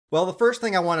Well, the first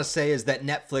thing I want to say is that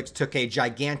Netflix took a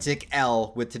gigantic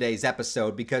L with today's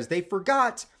episode because they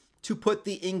forgot to put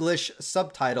the English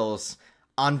subtitles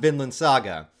on Vinland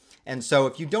Saga. And so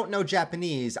if you don't know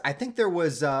Japanese, I think there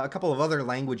was a couple of other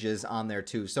languages on there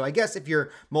too. So I guess if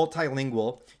you're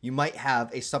multilingual, you might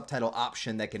have a subtitle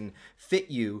option that can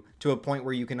fit you to a point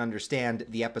where you can understand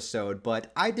the episode.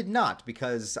 But I did not,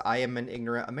 because I am an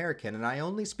ignorant American and I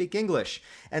only speak English.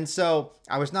 And so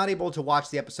I was not able to watch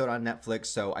the episode on Netflix,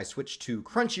 so I switched to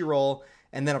Crunchyroll.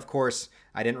 And then, of course,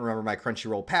 I didn't remember my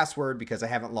Crunchyroll password because I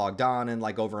haven't logged on in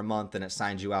like over a month, and it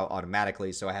signs you out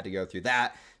automatically. So I had to go through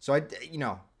that. So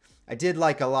I did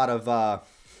like a lot of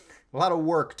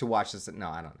work to watch this. No,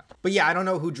 I don't know. But yeah, I don't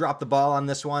know who dropped the ball on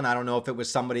this one. I don't know if it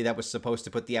was somebody that was supposed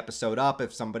to put the episode up,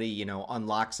 if somebody,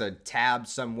 unlocks a tab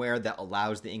somewhere that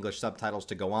allows the English subtitles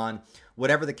to go on.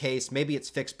 Whatever the case, maybe it's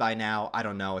fixed by now. I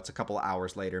don't know. It's a couple of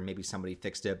hours later. Maybe somebody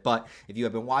fixed it. But if you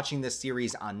have been watching this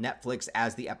series on Netflix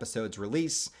as the episodes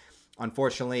release,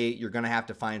 unfortunately, you're going to have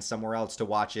to find somewhere else to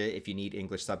watch it if you need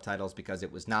English subtitles, because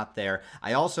it was not there.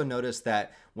 I also noticed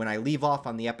that when I leave off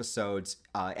on the episodes,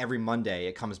 every Monday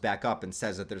it comes back up and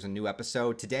says that there's a new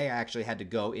episode. Today I actually had to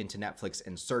go into Netflix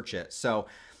and search it. So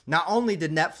not only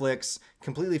did Netflix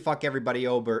completely fuck everybody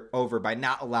over by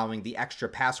not allowing the extra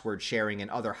password sharing in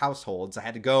other households, I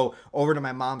had to go over to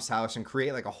my mom's house and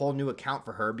create like a whole new account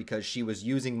for her because she was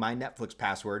using my Netflix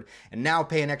password, and now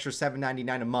pay an extra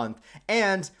 $7.99 a month.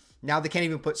 And now they can't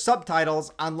even put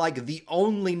subtitles on like the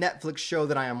only Netflix show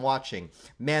that I am watching.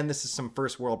 Man, this is some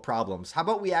first world problems. How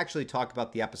about we actually talk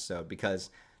about the episode? Because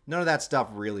none of that stuff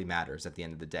really matters at the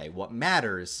end of the day. What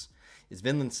matters is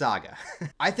Vinland Saga.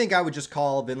 I think I would just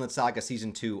call Vinland Saga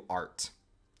Season 2 art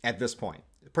at this point.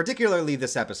 Particularly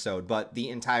this episode, but the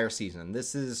entire season.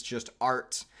 This is just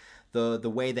art. The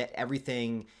way that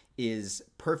everything is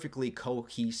perfectly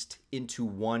cohesed into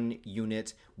one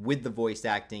unit, with the voice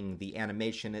acting, the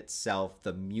animation itself,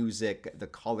 the music, the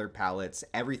color palettes,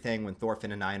 everything. When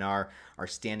Thorfinn and Einar are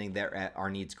standing there at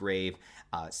Arneid's grave,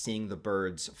 seeing the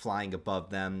birds flying above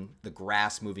them, the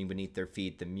grass moving beneath their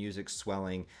feet, the music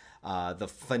swelling, the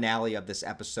finale of this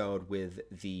episode with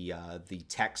the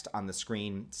text on the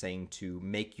screen saying to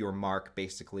make your mark,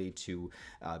 basically to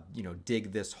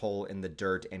dig this hole in the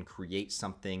dirt and create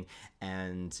something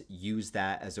and use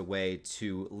that as a way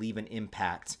to leave an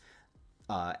impact,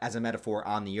 as a metaphor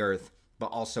on the earth, but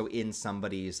also in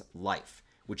somebody's life,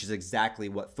 which is exactly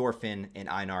what Thorfinn and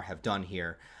Einar have done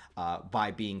here.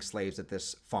 By being slaves at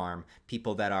this farm,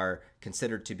 people that are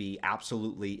considered to be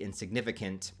absolutely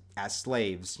insignificant as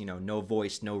slaves, no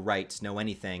voice, no rights, no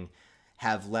anything,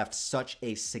 have left such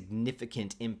a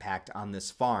significant impact on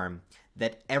this farm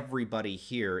that everybody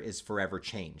here is forever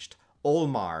changed.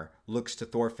 Olmar looks to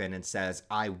Thorfinn and says,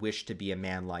 I wish to be a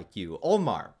man like you.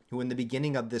 Olmar, who in the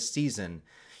beginning of this season,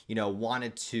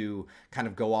 wanted to kind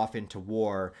of go off into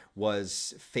war,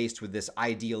 was faced with this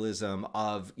idealism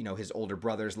of, his older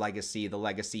brother's legacy, the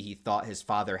legacy he thought his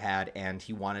father had, and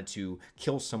he wanted to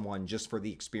kill someone just for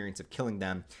the experience of killing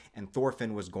them, and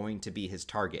Thorfinn was going to be his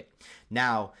target.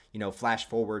 Now, flash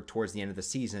forward towards the end of the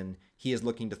season, he is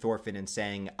looking to Thorfinn and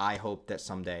saying, I hope that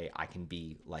someday I can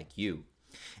be like you.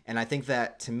 And I think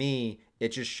that, to me, it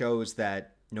just shows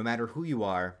that no matter who you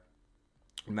are,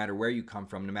 no matter where you come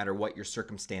from, no matter what your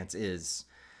circumstance is,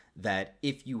 that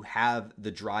if you have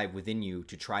the drive within you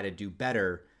to try to do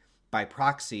better, by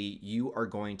proxy, you are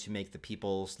going to make the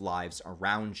people's lives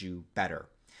around you better.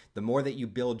 The more that you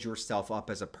build yourself up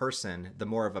as a person, the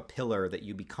more of a pillar that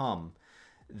you become,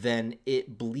 then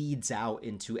it bleeds out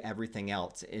into everything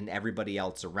else and everybody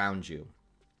else around you.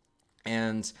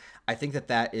 And I think that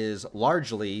that is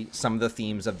largely some of the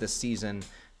themes of this season,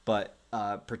 but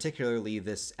particularly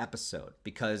this episode,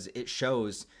 because it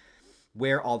shows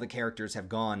where all the characters have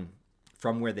gone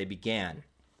from where they began.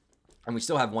 And we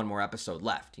still have one more episode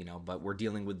left, but we're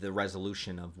dealing with the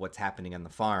resolution of what's happening on the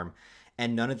farm.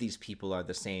 And none of these people are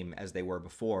the same as they were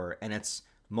before. And it's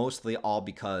mostly all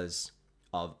because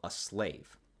of a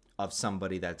slave, of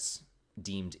somebody that's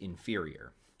deemed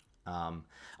inferior.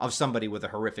 Of somebody with a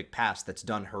horrific past that's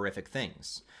done horrific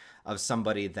things, of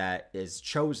somebody that is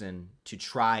chosen to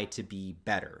try to be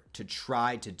better, to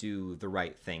try to do the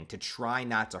right thing, to try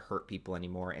not to hurt people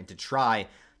anymore, and to try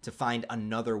to find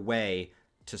another way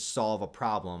to solve a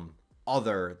problem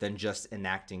other than just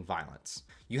enacting violence.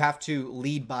 You have to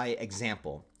lead by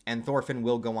example, and Thorfinn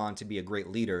will go on to be a great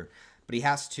leader, but he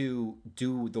has to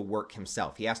do the work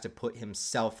himself. He has to put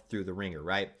himself through the ringer,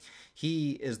 right?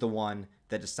 He is the one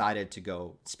that decided to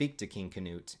go speak to King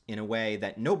Canute in a way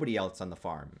that nobody else on the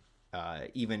farm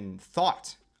even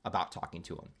thought about talking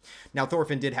to him. Now,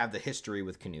 Thorfinn did have the history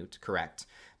with Canute, correct,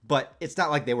 But it's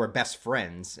not like they were best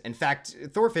friends. In fact,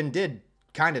 Thorfinn did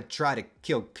kind of try to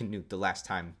kill Canute the last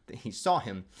time he saw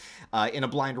him in a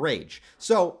blind rage.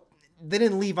 So they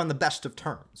didn't leave on the best of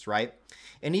terms, right?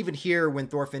 And even here, when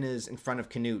Thorfinn is in front of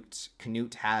Canute,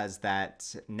 Canute has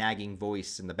that nagging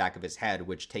voice in the back of his head,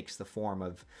 which takes the form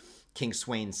of King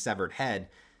Sweyn's severed head,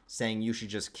 saying you should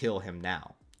just kill him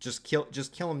now. Just kill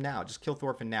him now. Just kill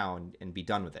Thorfinn now and be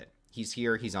done with it. He's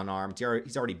here. He's unarmed.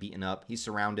 He's already beaten up. He's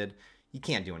surrounded. He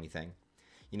can't do anything.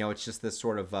 You know, it's just this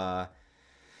sort of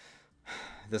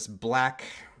this black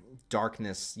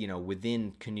darkness, you know,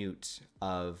 within Canute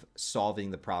of solving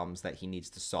the problems that he needs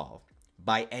to solve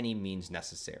by any means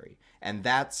necessary. And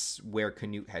that's where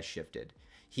Canute has shifted.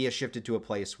 He has shifted to a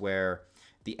place where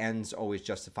the ends always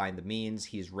justifying the means.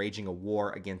 He's raging a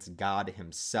war against God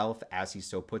himself, as he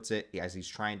so puts it, as he's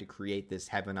trying to create this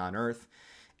heaven on earth.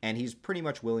 And he's pretty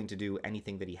much willing to do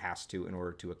anything that he has to in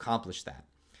order to accomplish that.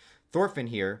 Thorfinn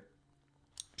here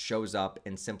shows up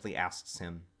and simply asks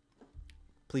him,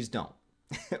 please don't.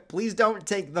 Please don't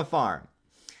take the farm.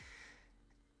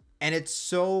 And it's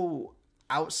so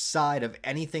outside of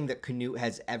anything that Canute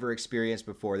has ever experienced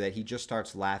before that he just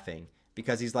starts laughing,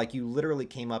 because he's like, you literally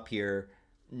came up here,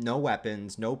 no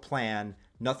weapons, no plan,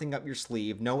 nothing up your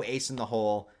sleeve, no ace in the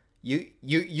hole.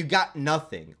 You got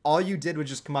nothing. All you did was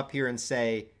just come up here and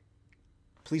say,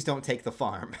 please don't take the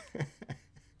farm.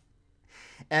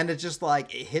 And it's just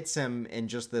like, it hits him in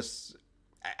just this,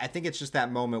 I think it's just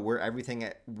that moment where everything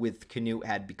with Canute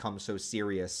had become so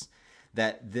serious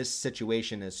that this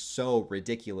situation is so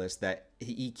ridiculous that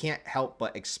he can't help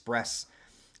but express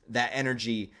that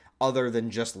energy other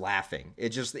than just laughing.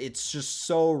 It's just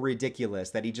so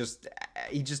ridiculous that he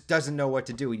just doesn't know what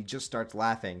to do. He just starts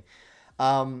laughing.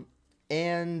 And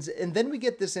then we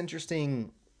get this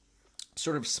interesting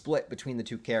sort of split between the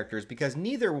two characters, because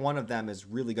neither one of them is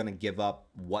really going to give up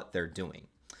what they're doing.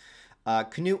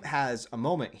 Canute has a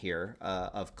moment here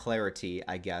of clarity,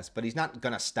 I guess, but he's not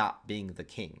going to stop being the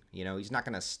king. You know, he's not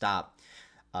going to stop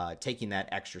taking that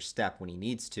extra step when he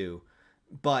needs to.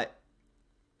 But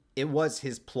it was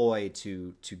his ploy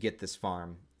to get this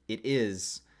farm. It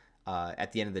is,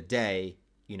 at the end of the day,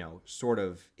 you know, sort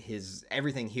of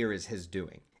everything here is his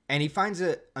doing. And he finds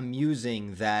it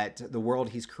amusing that the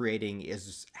world he's creating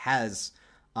has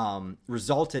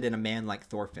resulted in a man like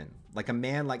Thorfinn. Like a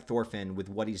man like Thorfinn, with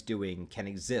what he's doing, can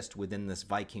exist within this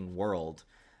Viking world,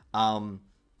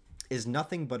 is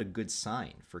nothing but a good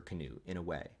sign for Canute in a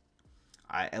way.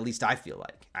 At least I feel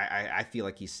like. I feel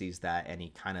like he sees that and he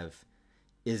kind of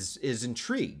is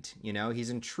intrigued. You know, he's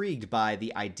intrigued by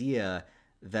the idea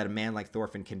that a man like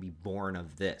Thorfinn can be born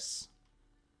of this.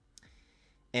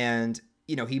 And,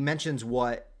 you know, he mentions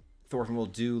what Thorfinn will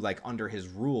do like under his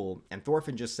rule, and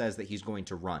Thorfinn just says that he's going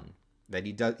to run, that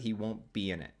he won't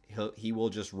be in it. He will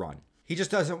just run. He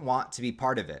just doesn't want to be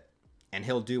part of it, and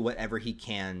he'll do whatever he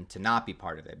can to not be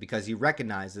part of it, because he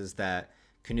recognizes that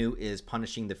Canute is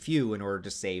punishing the few in order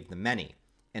to save the many.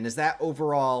 And is that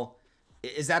overall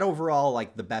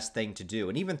like the best thing to do?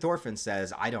 And even Thorfinn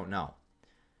says, I don't know.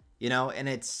 You know, and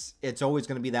it's always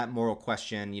going to be that moral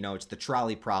question. You know, it's the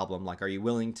trolley problem. Like, are you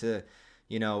willing to,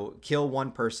 you know, kill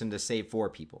one person to save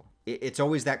 4 people? It's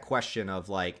always that question of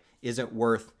like, is it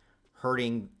worth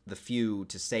hurting the few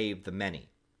to save the many?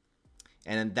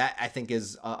 And that, I think,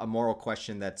 is a moral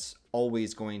question that's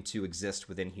always going to exist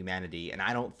within humanity. And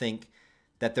I don't think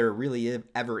that there really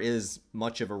ever is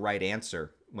much of a right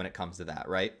answer when it comes to that,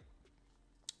 right?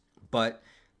 But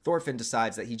Thorfinn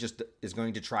decides that he just is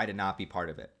going to try to not be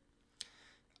part of it.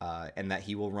 And that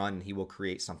he will run and he will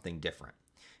create something different.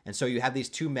 And so you have these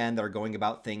two men that are going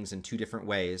about things in two different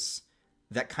ways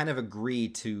that kind of agree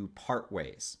to part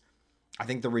ways. I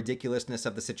think the ridiculousness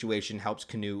of the situation helps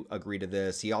Canute agree to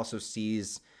this. He also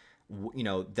sees, you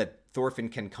know, that Thorfinn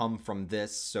can come from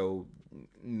this, so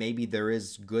maybe there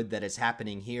is good that is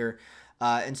happening here.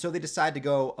 And so they decide to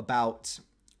go about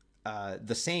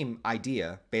the same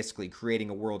idea, basically creating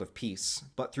a world of peace,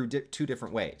 but through two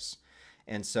different ways.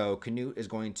 And so Canute is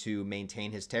going to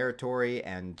maintain his territory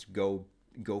and go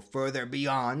further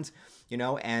beyond, you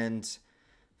know, and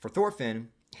for Thorfinn,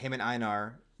 him and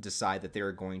Einar decide that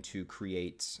they're going to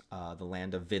create the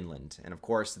land of Vinland. And of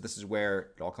course, this is where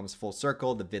it all comes full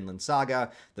circle, the Vinland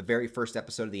Saga, the very first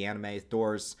episode of the anime.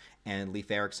 Thors and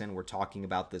Leif Erikson were talking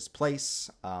about this place,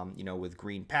 you know, with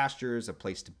green pastures, a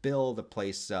place to build, a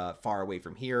place far away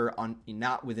from here,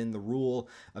 not within the rule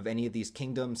of any of these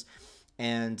kingdoms,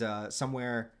 and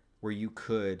somewhere where you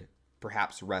could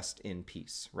perhaps rest in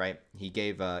peace, right? He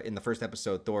gave, in the first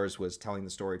episode, Thors was telling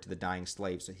the story to the dying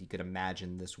slave so he could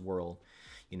imagine this world,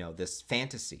 you know, this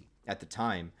fantasy at the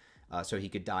time so he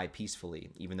could die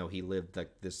peacefully, even though he lived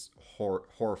like this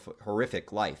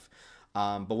horrific life.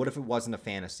 But what if it wasn't a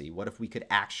fantasy? What if we could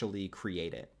actually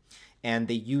create it? And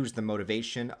they used the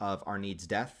motivation of Arnede's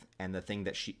death and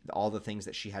all the things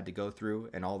that she had to go through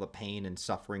and all the pain and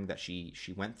suffering that she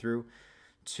went through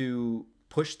to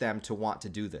push them to want to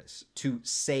do this, to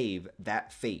save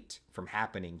that fate from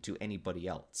happening to anybody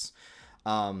else.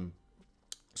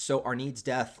 So Arnede's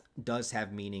death does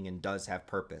have meaning and does have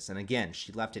purpose. And again,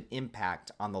 she left an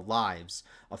impact on the lives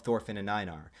of Thorfinn and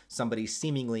Einar, somebody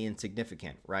seemingly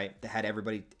insignificant, right? That had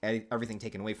everything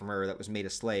taken away from her, that was made a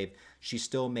slave. She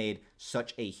still made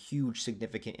such a huge,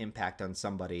 significant impact on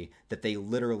somebody that they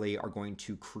literally are going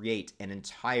to create an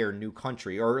entire new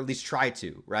country, or at least try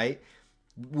to, right?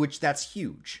 Which that's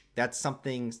huge. That's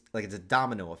something like it's a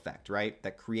domino effect, right?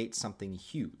 That creates something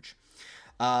huge.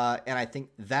 And I think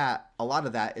that a lot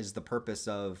of that is the purpose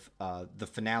of the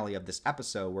finale of this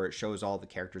episode, where it shows all the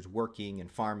characters working and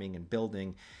farming and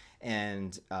building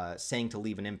and saying to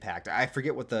leave an impact. I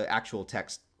forget what the actual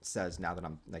text says now that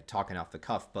I'm like talking off the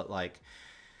cuff, but like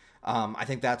I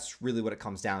think that's really what it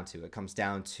comes down to. It comes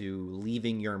down to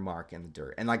leaving your mark in the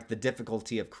dirt, and like the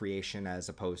difficulty of creation as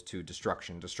opposed to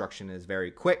destruction. Destruction is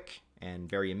very quick and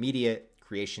very immediate.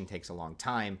 Creation takes a long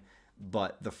time.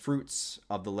 But the fruits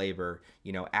of the labor,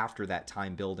 you know, after that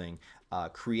time building,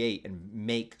 create and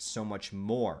make so much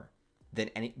more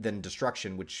than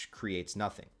destruction, which creates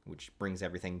nothing, which brings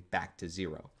everything back to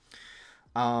zero.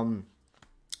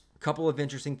 Couple of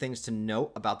interesting things to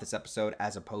note about this episode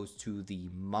as opposed to the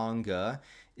manga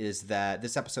is that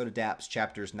this episode adapts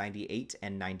chapters 98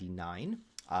 and 99.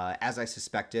 As I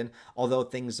suspected, although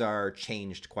things are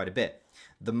changed quite a bit.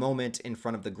 The moment in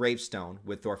front of the gravestone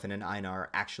with Thorfinn and Einar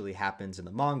actually happens in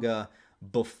the manga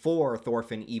before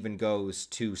Thorfinn even goes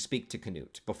to speak to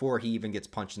Canute, before he even gets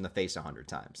punched in the face 100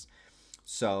 times.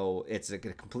 So it's a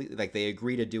completely, like, they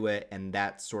agree to do it, and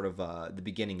that's sort of the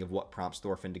beginning of what prompts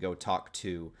Thorfinn to go talk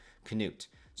to Canute.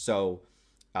 So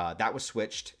that was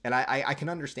switched, and I can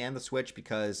understand the switch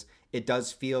because it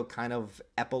does feel kind of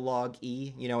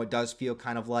epilogue-y. You know, it does feel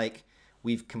kind of like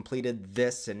we've completed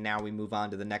this and now we move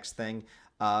on to the next thing.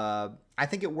 I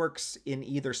think it works in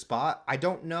either spot. I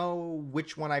don't know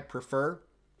which one I prefer.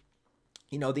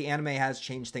 You know, the anime has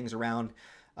changed things around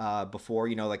before.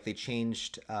 You know, like they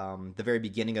changed the very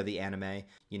beginning of the anime,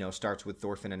 you know, starts with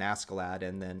Thorfinn and Askeladd,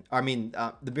 and then,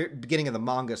 the beginning of the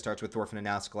manga starts with Thorfinn and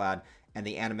Askeladd, and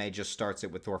the anime just starts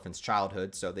it with Thorfinn's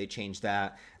childhood, so they changed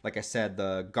that. Like I said,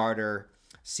 the garter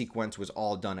sequence was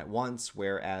all done at once,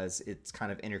 whereas it's kind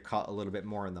of intercut a little bit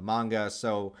more in the manga,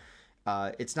 so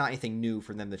it's not anything new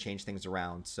for them to change things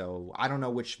around. So I don't know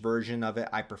which version of it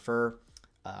I prefer.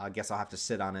 I guess I'll have to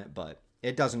sit on it, but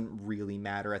it doesn't really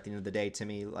matter at the end of the day to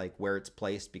me, like where it's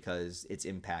placed, because its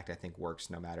impact, I think, works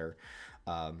no matter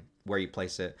where you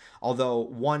place it. Although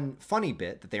one funny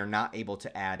bit that they are not able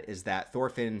to add is that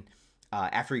Thorfinn,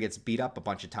 after he gets beat up a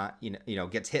bunch of times,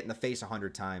 gets hit in the face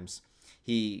 100 times,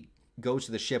 he goes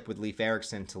to the ship with Leif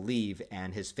Erikson to leave,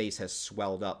 and his face has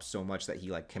swelled up so much that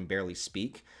he like can barely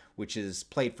speak, which is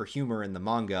played for humor in the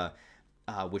manga,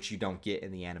 which you don't get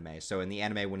in the anime. So in the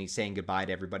anime, when he's saying goodbye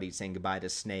to everybody, he's saying goodbye to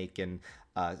Snake and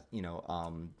why did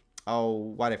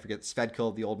I forget,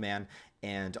 Svedkil, the old man,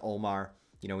 and Olmar.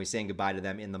 You know, he's saying goodbye to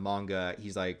them. In the manga,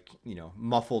 he's like,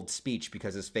 muffled speech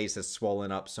because his face has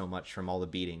swollen up so much from all the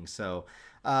beating. So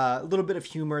a little bit of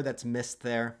humor that's missed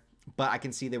there, but I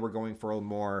can see they were going for a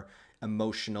more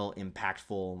emotional,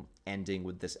 impactful ending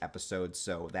with this episode,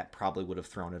 so that probably would have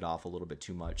thrown it off a little bit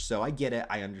too much. So I get it.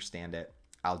 I understand it.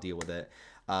 I'll deal with it.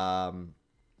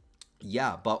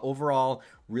 Yeah, but overall,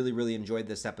 really, really enjoyed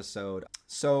this episode.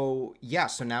 So yeah,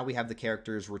 so now we have the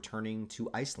characters returning to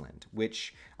Iceland,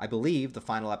 which I believe the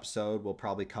final episode will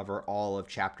probably cover all of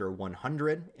chapter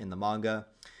 100 in the manga.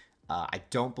 I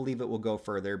don't believe it will go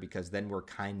further, because then we're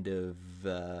kind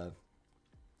of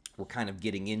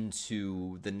getting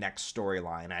into the next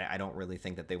storyline. I don't really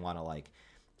think that they want to like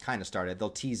kind of start it. They'll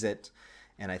tease it,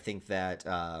 and I think that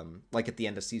like at the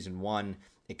end of season 1,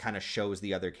 it kind of shows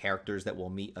the other characters that we'll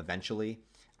meet eventually.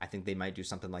 I think they might do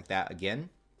something like that again,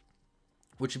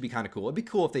 which would be kind of cool. It'd be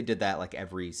cool if they did that like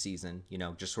every season,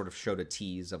 just sort of showed a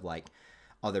tease of like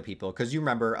other people. Because you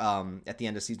remember at the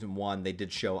end of season 1, they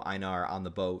did show Einar on the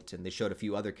boat, and they showed a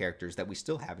few other characters that we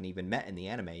still haven't even met in the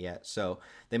anime yet. So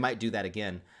they might do that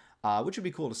again, which would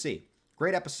be cool to see.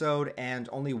 Great episode, and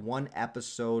only one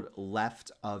episode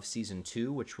left of season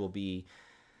 2, which will be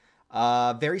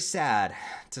very sad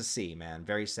to see, man.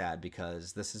 Very sad,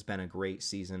 because this has been a great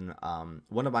season.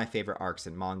 One of my favorite arcs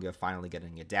in manga finally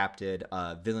getting adapted.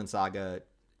 Vinland Saga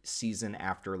season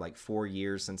after like 4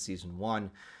 years since season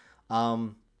 1.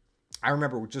 I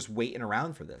remember just waiting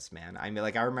around for this, man. I mean,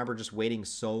 like, I remember just waiting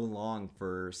so long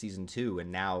for season 2,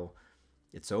 and now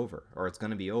it's over, or it's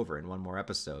going to be over in one more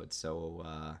episode.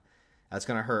 So that's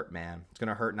going to hurt, man. It's going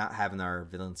to hurt not having our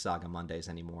Vinland Saga Mondays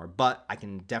anymore. But I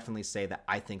can definitely say that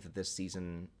I think that this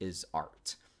season is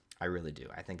art. I really do.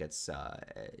 I think it's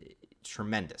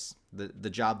tremendous. The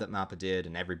job that Mappa did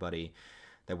and everybody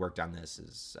that worked on this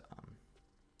is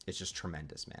it's just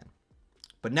tremendous, man.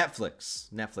 But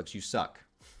Netflix, you suck.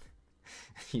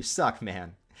 You suck,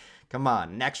 man. Come on,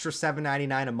 an extra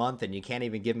 $7.99 a month and you can't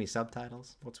even give me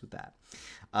subtitles? What's with that?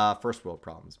 First world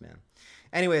problems, man.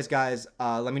 Anyways, guys,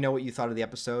 let me know what you thought of the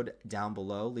episode down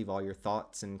below. Leave all your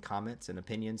thoughts and comments and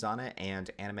opinions on it. And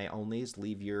anime onlys,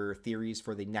 leave your theories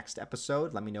for the next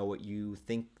episode. Let me know what you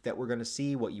think that we're going to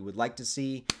see, what you would like to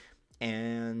see.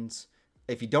 And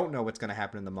if you don't know what's going to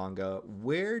happen in the manga,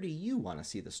 where do you want to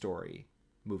see the story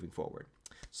moving forward?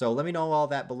 So let me know all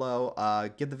that below.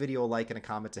 Give the video a like and a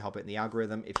comment to help it in the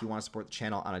algorithm. If you want to support the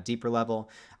channel on a deeper level,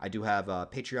 I do have a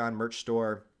Patreon merch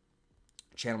store,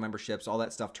 channel memberships, all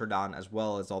that stuff turned on, as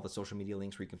well as all the social media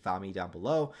links where you can follow me down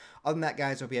below. Other than that,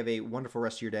 guys, hope you have a wonderful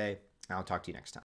rest of your day, and I'll talk to you next time.